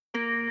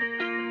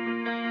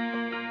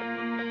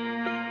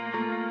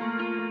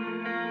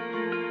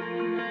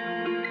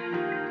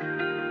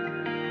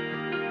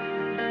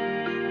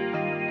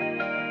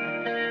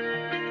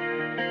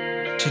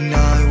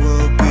Tonight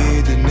will be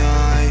the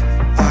night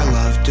our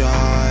love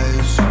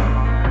dies.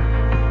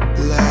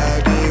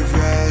 Let it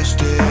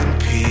rest in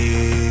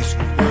peace.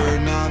 We're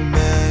not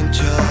meant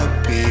to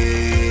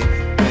be,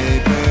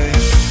 baby.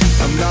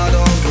 I'm not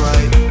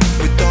alright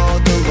with all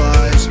the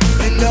lies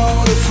and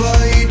all the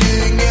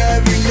fighting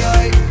every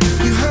night.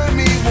 You hurt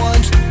me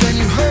once, then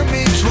you hurt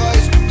me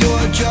twice.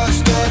 You're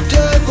just a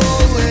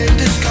devil in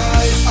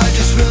disguise. I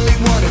just really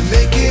wanna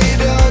make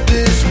it out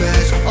this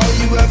mess. All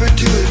you ever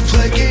do is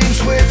play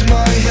games with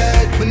my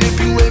head.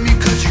 Manipulate me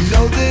cause you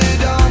know that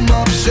I'm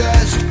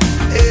obsessed.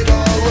 It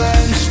all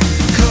ends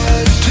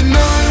cause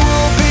tonight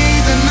will be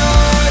the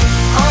night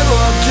our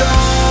love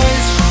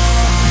dies.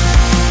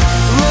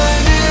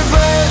 Let it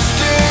rest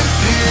in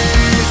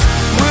peace.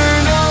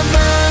 We're not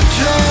meant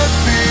to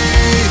be,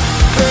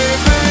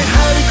 baby.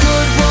 Had a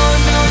good run,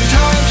 now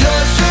time to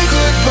say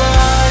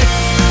goodbye.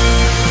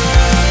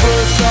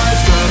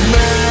 Besides the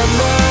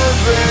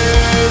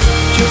memories,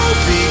 you'll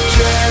be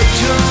dead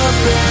to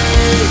me,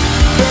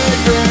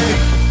 baby.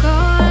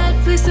 God,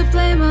 please don't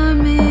blame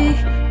on me.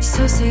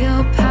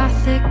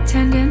 Sociopathic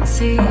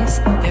tendencies.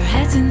 Your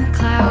head's in the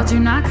clouds,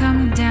 you're not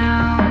coming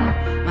down.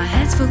 My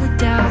head's full of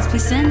doubts,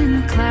 please send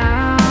in the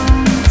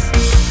clown.